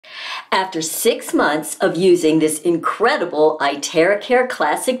After 6 months of using this incredible iTeracare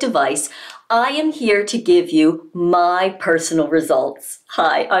classic device, I am here to give you my personal results.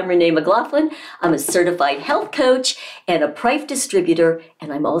 Hi, I'm Renee McLaughlin. I'm a certified health coach and a Prife distributor,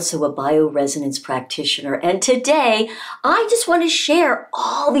 and I'm also a bioresonance practitioner. And today, I just want to share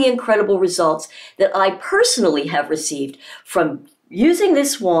all the incredible results that I personally have received from using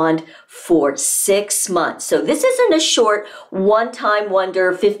this wand for 6 months. So this isn't a short one-time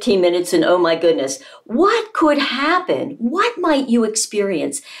wonder, 15 minutes, and oh my goodness. What could happen? What might you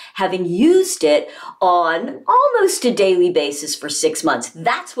experience having used it on almost a daily basis for 6 months?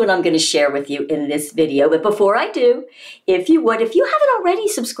 That's what I'm going to share with you in this video. But before I do, if you haven't already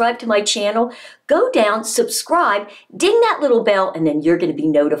subscribed to my channel, go down, subscribe, ding that little bell, and then you're going to be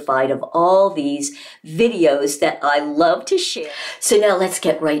notified of all these videos that I love to share. So now let's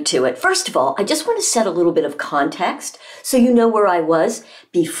get right to it. First of all, I just want to set a little bit of context so you know where I was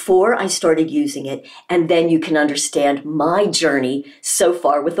before I started using it, and then you can understand my journey so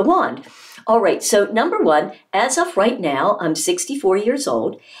far with the wand. All right, so number one, as of right now, I'm 64 years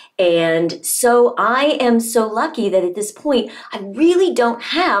old, and so I am so lucky that at this point, I really don't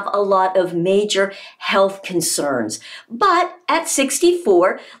have a lot of major health concerns. But at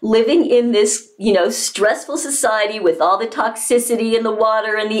 64, living in this, stressful society with all the toxicity in the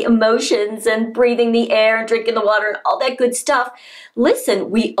water and the emotions and breathing the air and drinking the water and all that good stuff, listen,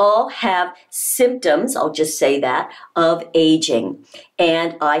 we all have symptoms, I'll just say that, of aging.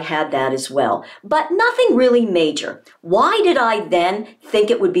 And I had that as well, but nothing really major. Why did I then think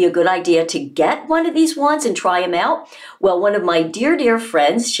it would be a good idea to get one of these wands and try them out? Well, one of my dear, dear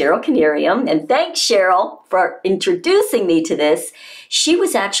friends, Cheryl Canarium, and thanks Cheryl for introducing me to this, she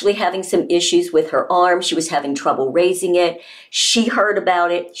was actually having some issues with her arm. She was having trouble raising it. She heard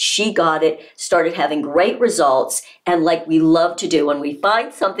about it. She got it, started having great results. And like we love to do when we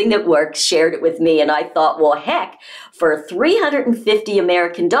find something that works, shared it with me. And I thought, well, heck, for $350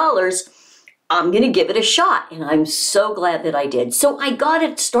 American dollars, I'm going to give it a shot. And I'm so glad that I did. So I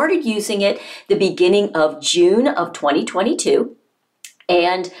started using it the beginning of June of 2022.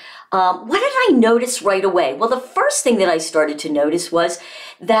 And what did I notice right away? Well, the first thing that I started to notice was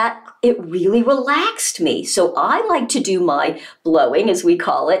that it really relaxed me. So I like to do my blowing, as we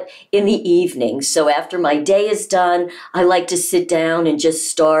call it, in the evening. So after my day is done, I like to sit down and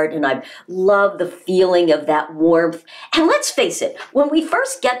just start, and I love the feeling of that warmth. And let's face it, when we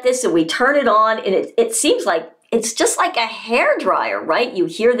first get this and we turn it on, and it seems like it's just like a hairdryer, right? You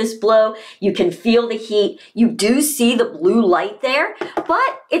hear this blow, you can feel the heat, you do see the blue light there,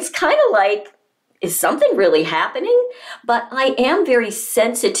 but it's kind of like, is something really happening? But I am very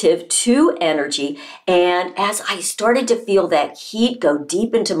sensitive to energy, and as I started to feel that heat go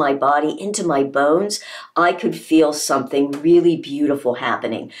deep into my body, into my bones, I could feel something really beautiful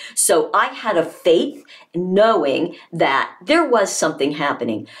happening. So I had a faith knowing that there was something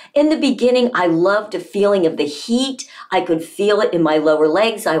happening. In the beginning, I loved the feeling of the heat. I could feel it in my lower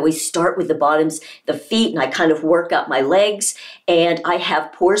legs. I always start with the bottoms, the feet, and I kind of work up my legs, and I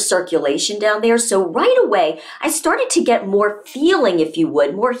have poor circulation down there. So right away, I started to get more feeling, if you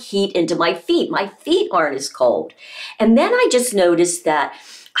would, more heat into my feet. My feet aren't as cold. And then I just noticed that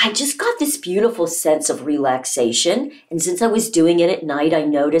I just got this beautiful sense of relaxation. And since I was doing it at night, I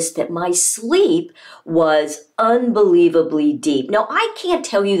noticed that my sleep was unbelievably deep. Now, I can't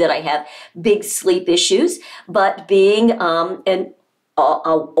tell you that I have big sleep issues, but being an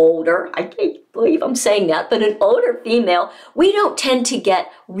older, I can't believe I'm saying that, but an older female, we don't tend to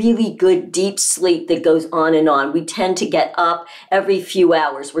get really good deep sleep that goes on and on. We tend to get up every few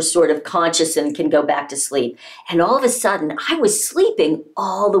hours. We're sort of conscious and can go back to sleep. And all of a sudden, I was sleeping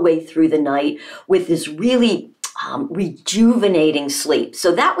all the way through the night with this really rejuvenating sleep.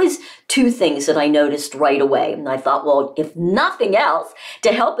 So that was two things that I noticed right away. And I thought, well, if nothing else,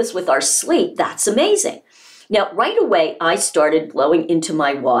 to help us with our sleep, that's amazing. Now, right away, I started blowing into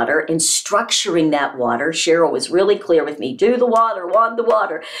my water and structuring that water. Cheryl was really clear with me, do the water, wand the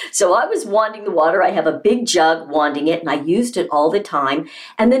water. So I was wanding the water. I have a big jug wanding it, and I used it all the time.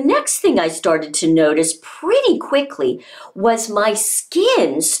 And the next thing I started to notice pretty quickly was my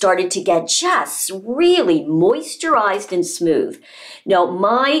skin started to get just really moisturized and smooth. Now,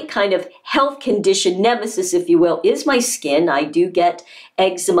 my kind of health condition, nemesis, if you will, is my skin. I do get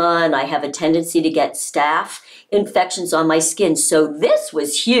eczema, and I have a tendency to get staph infections on my skin. So this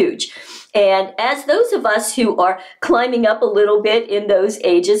was huge. And as those of us who are climbing up a little bit in those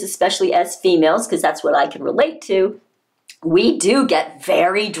ages, especially as females, because that's what I can relate to, we do get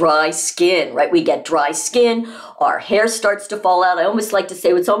very dry skin, right? We get dry skin, our hair starts to fall out. I almost like to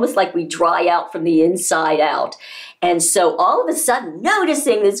say it's almost like we dry out from the inside out. And so all of a sudden,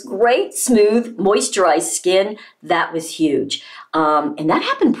 noticing this great, smooth, moisturized skin, that was huge. And that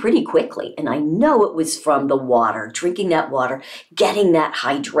happened pretty quickly. And I know it was from the water, drinking that water, getting that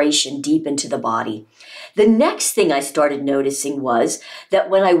hydration deep into the body. The next thing I started noticing was that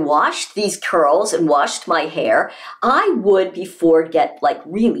when I washed these curls and washed my hair, I would before get like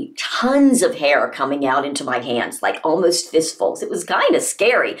really tons of hair coming out into my hands, like almost fistfuls. It was kind of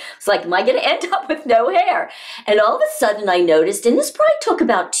scary. It's like, am I going to end up with no hair? And all of a sudden I noticed, and this probably took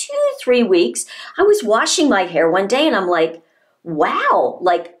about 2-3 weeks, I was washing my hair one day and I'm like, wow,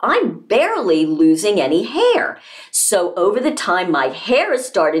 like I'm barely losing any hair. So over the time, my hair has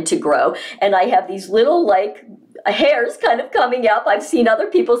started to grow and I have these little like hairs kind of coming up. I've seen other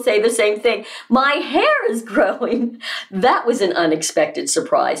people say the same thing. My hair is growing. That was an unexpected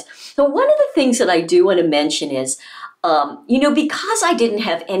surprise. So one of the things that I do want to mention is, because I didn't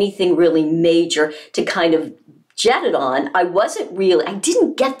have anything really major to kind of jet it on, I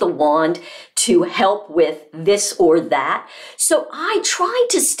didn't get the wand to help with this or that. So I tried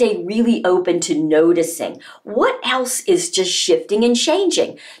to stay really open to noticing what else is just shifting and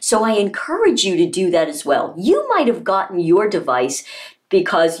changing. So I encourage you to do that as well. You might have gotten your device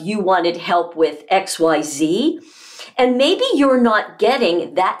because you wanted help with XYZ. And maybe you're not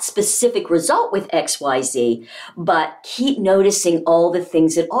getting that specific result with XYZ, but keep noticing all the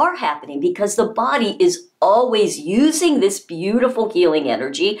things that are happening because the body is always using this beautiful healing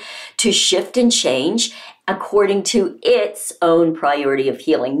energy to shift and change according to its own priority of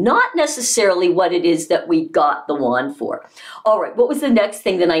healing, not necessarily what it is that we got the wand for. All right, what was the next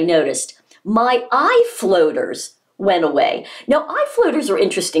thing that I noticed? My eye floaters went away. Now, eye floaters are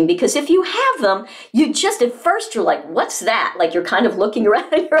interesting because if you have them, you just at first you're like, what's that? Like you're kind of looking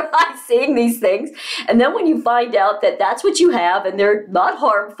around in your eyes, seeing these things. And then when you find out that that's what you have and they're not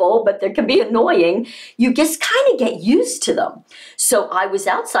harmful, but they can be annoying, you just kind of get used to them. So I was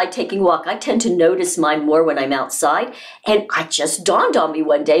outside taking a walk. I tend to notice mine more when I'm outside. And it just dawned on me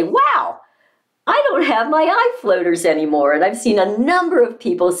one day, wow, I don't have my eye floaters anymore. And I've seen a number of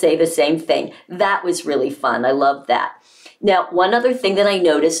people say the same thing. That was really fun. I love that. Now, one other thing that I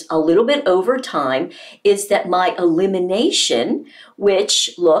noticed a little bit over time is that my elimination,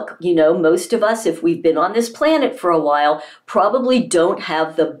 which, look, most of us, if we've been on this planet for a while, probably don't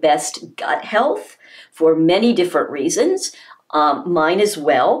have the best gut health for many different reasons. Mine as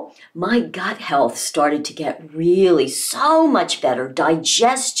well. My gut health started to get really so much better,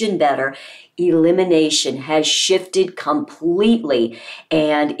 digestion better. Elimination has shifted completely,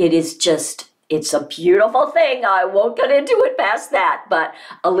 and it's a beautiful thing. I won't get into it past that, but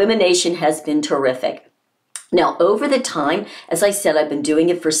elimination has been terrific. Now, over the time, as I said, I've been doing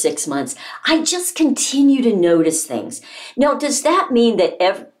it for 6 months. I just continue to notice things. Now, does that mean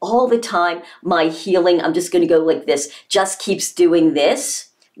that all the time my healing, I'm just going to go like this, just keeps doing this?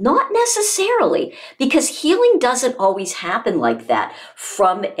 Not necessarily, because healing doesn't always happen like that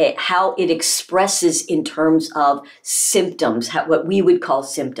from how it expresses in terms of symptoms, what we would call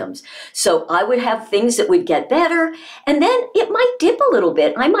symptoms. So I would have things that would get better, and then it might dip a little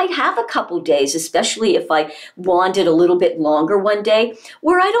bit. I might have a couple days, especially if I wanded a little bit longer one day,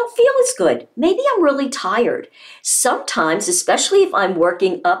 where I don't feel as good. Maybe I'm really tired. Sometimes, especially if I'm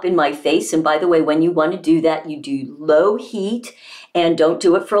working up in my face, and by the way, when you want to do that, you do low heat, and don't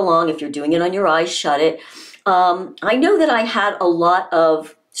do it for long. If you're doing it on your eyes, shut it. I know that I had a lot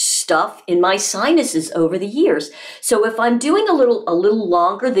of stuff in my sinuses over the years. So if I'm doing a little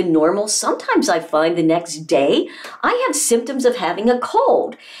longer than normal, sometimes I find the next day I have symptoms of having a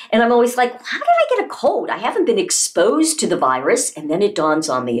cold. And I'm always like, how did I get a cold? I haven't been exposed to the virus. And then it dawns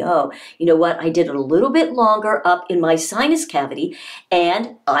on me, oh, you know what? I did it a little bit longer up in my sinus cavity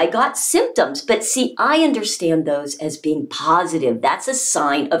and I got symptoms. But see, I understand those as being positive. That's a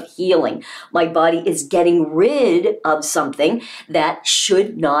sign of healing. My body is getting rid of something that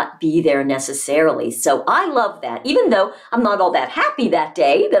should not be there necessarily. So I love that. Even though I'm not all that happy that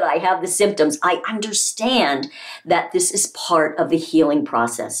day that I have the symptoms, I understand that this is part of the healing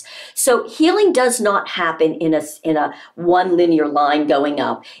process. So healing does not happen in a one linear line going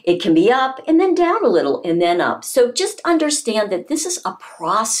up. It can be up and then down a little and then up. So just understand that this is a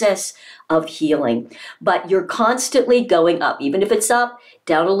process of healing, but you're constantly going up, even if it's up,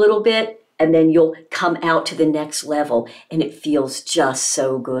 down a little bit, and then you'll come out to the next level, and it feels just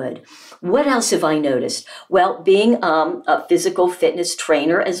so good. What else have I noticed? Well, being a physical fitness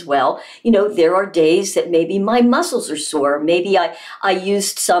trainer as well, there are days that maybe my muscles are sore. Maybe I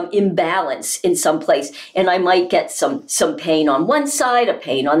used some imbalance in some place, and I might get some pain on one side, a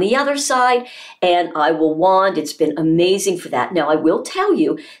pain on the other side, and I will wand. It's been amazing for that. Now, I will tell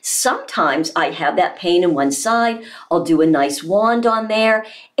you, sometimes I have that pain in one side. I'll do a nice wand on there.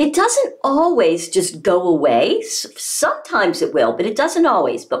 It doesn't always just go away. Sometimes it will, but it doesn't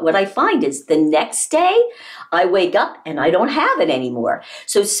always. But what I find is the next day, I wake up and I don't have it anymore.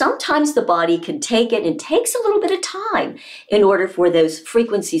 So sometimes the body can take it, and it takes a little bit of time in order for those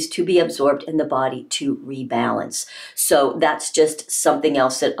frequencies to be absorbed and the body to rebalance. So that's just something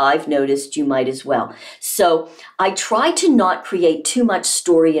else that I've noticed. You might as well. So I try to not create too much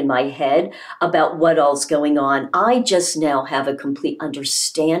story in my head about what all's going on. I just now have a complete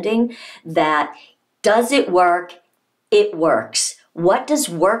understanding that, does it work? It works. What does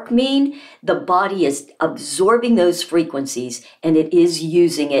work mean? The body is absorbing those frequencies, and it is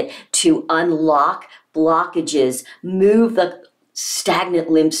using it to unlock blockages, move the stagnant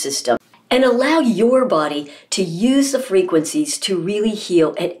lymph system, and allow your body to use the frequencies to really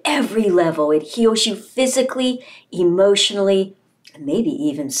heal at every level. It heals you physically, emotionally, and maybe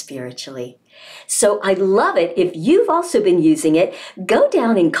even spiritually. So I love it. If you've also been using it, go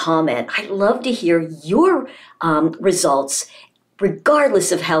down and comment. I'd love to hear your results,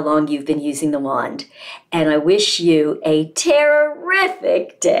 regardless of how long you've been using the wand. And I wish you a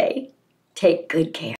terrific day. Take good care.